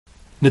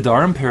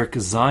Nedarim, Perik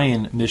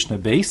Zayin, Mishnah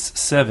Base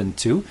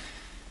 7-2.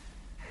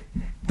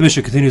 The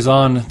Mishnah continues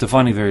on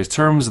defining various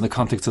terms in the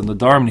context of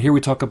Nedarim, and here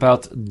we talk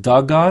about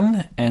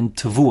Dagan and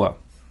Tavua.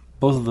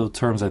 Both of those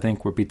terms, I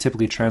think, would be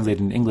typically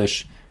translated in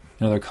English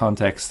in other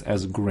contexts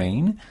as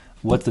grain.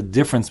 What's the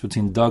difference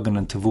between Dagan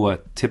and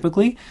Tavua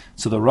typically?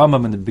 So the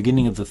Rambam in the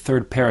beginning of the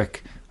third parak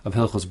of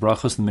Hilchos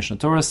Brachos in the Mishnah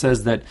Torah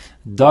says that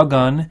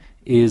Dagan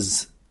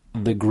is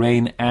the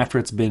grain after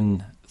it's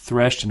been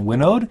threshed and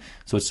winnowed,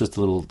 so it's just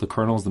the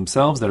kernels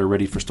themselves that are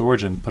ready for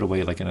storage and put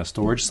away like in a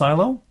storage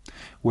silo.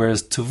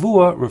 Whereas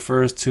Tavua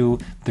refers to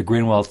the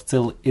grain while it's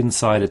still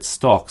inside its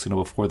stalks,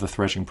 before the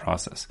threshing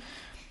process.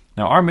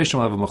 Now our Mishnah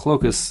will have a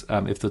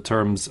machlokus if the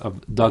terms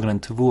of Dagan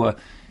and Tavua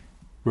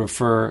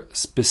refer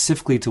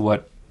specifically to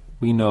what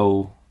we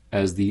know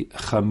as the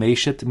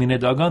Chameshet Mine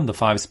Dagan, the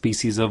 5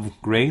 species of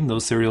grain,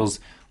 those cereals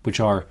which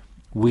are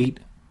wheat,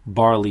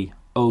 barley,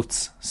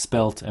 oats,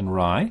 spelt, and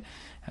rye,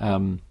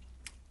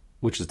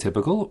 which is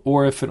typical,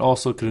 or if it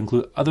also could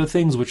include other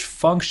things which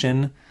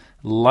function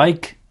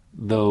like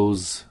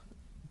those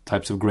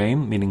types of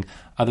grain, meaning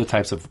other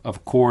types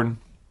of corn,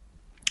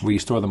 where you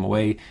store them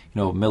away,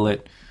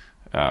 millet,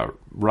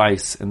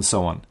 rice, and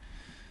so on.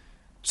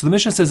 So the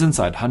Mishnah says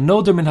inside,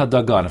 Hanoder min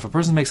ha-dagan, if a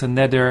person makes a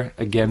neder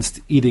against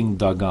eating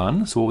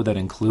dagan, so what would that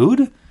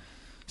include?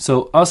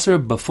 So Aser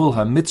baful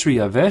ha-mitzri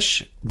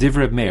yavesh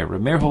divrei Meir.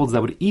 Meir holds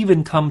that would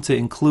even come to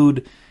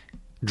include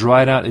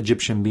dried out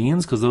Egyptian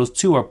beans, because those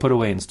too are put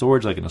away in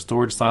storage, like in a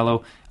storage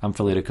silo,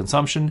 for later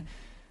consumption.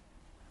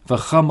 The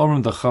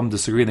Chacham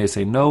disagree, they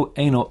say no.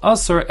 Eino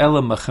Aser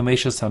ela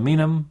machameshes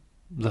haminim.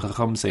 The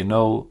Chacham say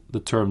no,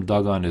 the term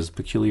dagan is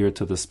peculiar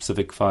to the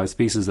specific 5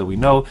 species that we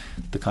know,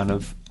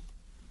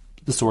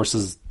 the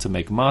sources to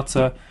make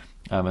matzah,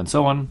 and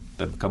so on,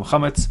 that become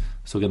chametz.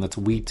 So again, that's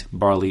wheat,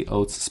 barley,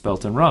 oats,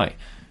 spelt, and rye.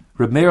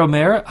 Reb Meir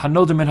Omer,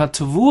 hanoder min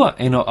ha-tavua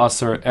eino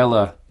aser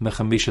ela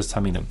mechamishes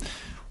haminim.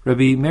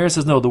 Rabbi Meir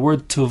says no, the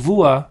word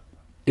tavua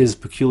is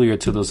peculiar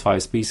to those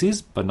 5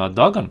 species, but not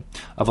dagan.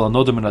 Aval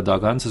hanoder min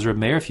ha-dagan, says Reb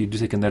Meir, if you do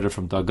take a neder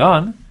from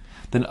dagan,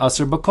 then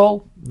aser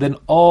bakol, then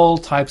all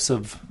types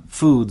of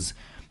foods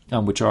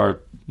which are,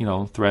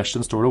 threshed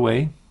and stored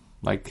away,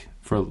 like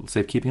for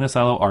safekeeping in a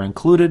silo, are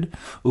included.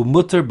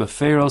 Umutter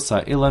befero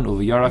sa'ilan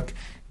uviyarak,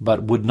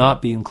 but would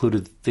not be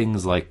included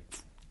things like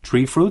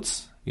tree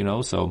fruits,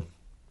 so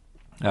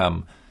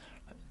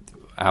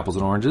apples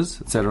and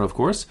oranges, etc., of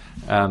course,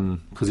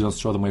 because you don't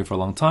store them away for a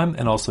long time,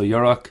 and also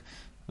yarak,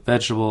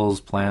 vegetables,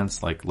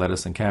 plants like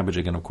lettuce and cabbage,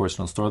 again, of course, you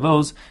don't store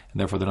those, and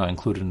therefore they're not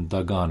included in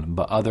dagan,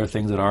 but other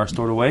things that are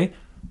stored away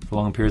for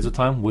long periods of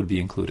time would be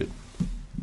included.